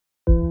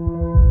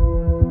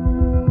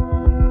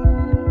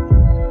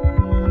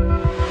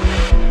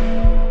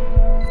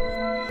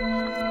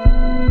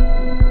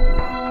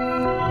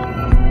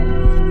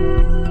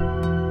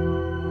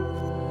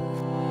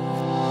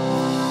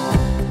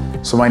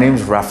So my name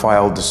is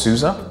Raphael de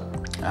Souza,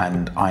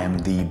 and I am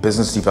the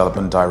Business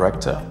Development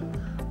Director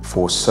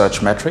for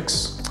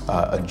Searchmetrics,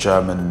 a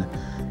German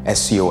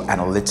SEO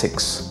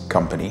analytics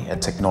company, a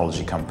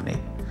technology company.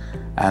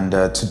 And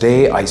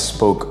today I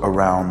spoke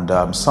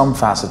around some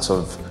facets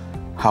of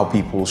how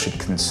people should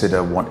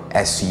consider what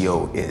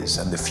SEO is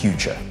and the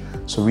future.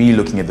 So really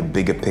looking at the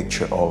bigger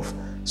picture of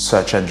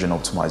search engine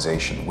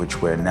optimization,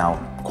 which we're now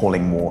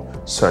calling more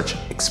search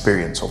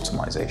experience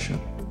optimization.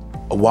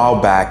 A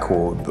while back,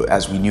 or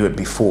as we knew it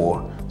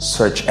before,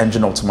 search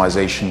engine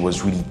optimization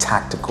was really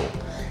tactical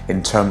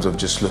in terms of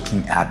just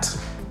looking at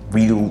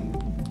real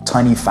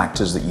tiny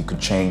factors that you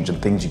could change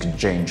and things you could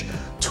change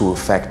to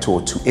affect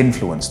or to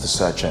influence the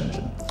search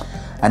engine.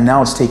 And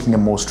now it's taking a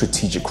more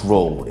strategic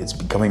role. It's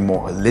becoming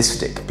more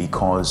holistic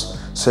because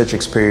search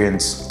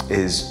experience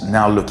is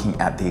now looking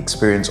at the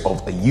experience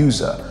of a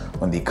user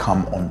when they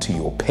come onto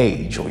your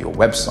page or your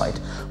website,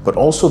 but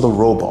also the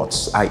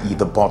robots, i.e.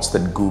 the bots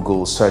that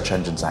Google search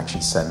engines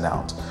actually send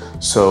out.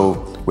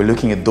 So we're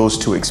looking at those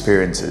two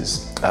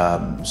experiences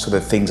so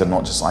that things are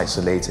not just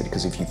isolated,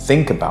 because if you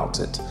think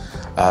about it,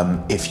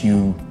 if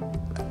you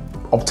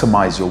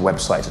optimize your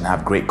website and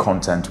have great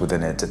content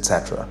within it,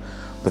 etc.,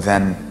 but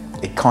then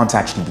it can't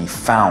actually be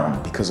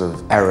found because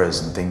of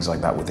errors and things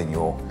like that within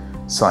your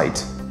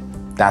site,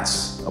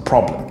 that's a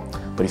problem.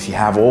 But if you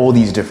have all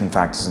these different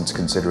factors into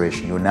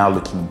consideration, you're now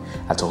looking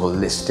at a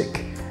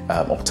holistic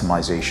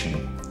optimization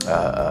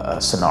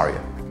scenario.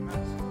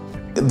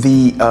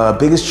 The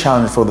biggest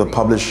challenge for the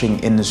publishing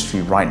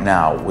industry right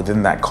now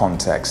within that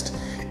context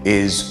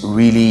is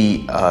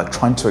really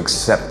trying to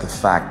accept the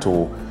fact,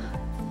 or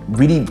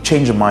really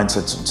change your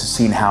mindset to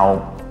seeing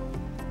how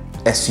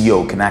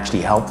SEO can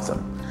actually help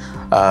them.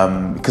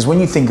 Because when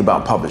you think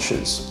about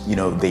publishers, you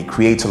know, they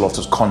create a lot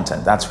of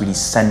content. That's really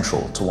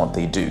central to what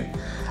they do.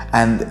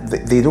 And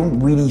they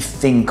don't really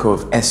think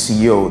of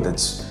SEO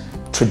that's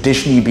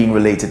traditionally being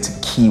related to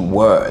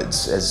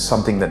keywords as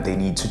something that they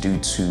need to do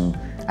to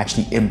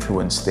actually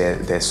influence their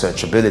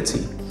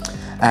searchability.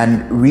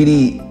 And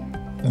really,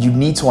 you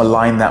need to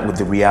align that with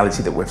the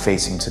reality that we're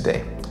facing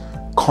today.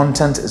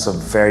 Content is a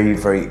very,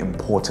 very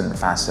important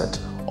facet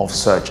of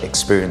search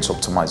experience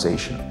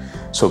optimization.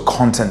 So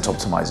content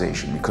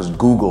optimization, because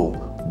Google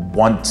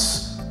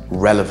wants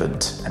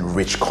relevant and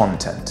rich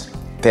content.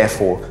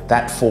 Therefore,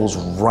 that falls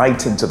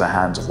right into the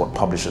hands of what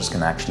publishers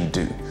can actually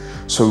do.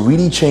 So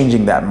really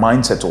changing that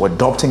mindset, or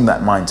adopting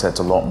that mindset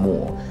a lot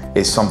more,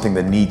 is something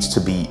that needs to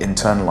be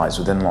internalized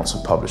within lots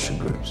of publishing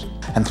groups.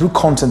 And through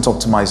content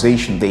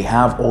optimization, they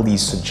have all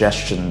these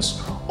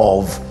suggestions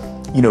of,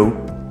 you know,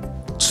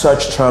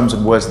 search terms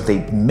and words that they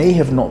may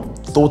have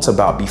not thought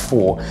about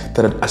before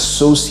that are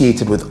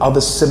associated with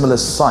other similar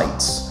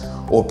sites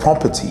or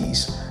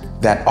properties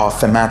that are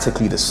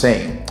thematically the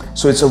same.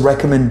 So it's a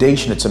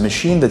recommendation, it's a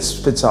machine that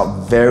spits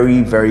out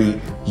very,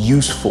 very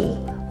useful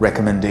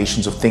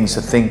recommendations of things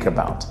to think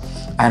about.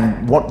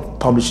 And what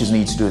publishers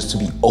need to do is to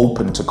be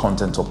open to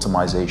content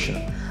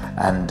optimization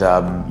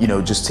and you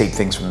know, just take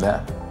things from there.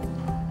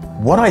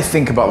 What I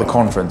think about the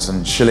conference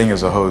and Schilling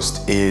as a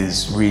host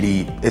is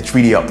really, it's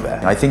really up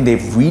there. I think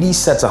they've really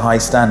set a high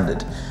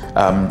standard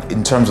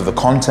in terms of the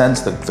content,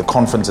 the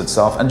conference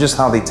itself, and just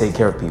how they take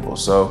care of people.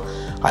 So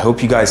I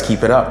hope you guys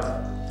keep it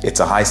up. It's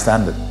a high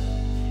standard.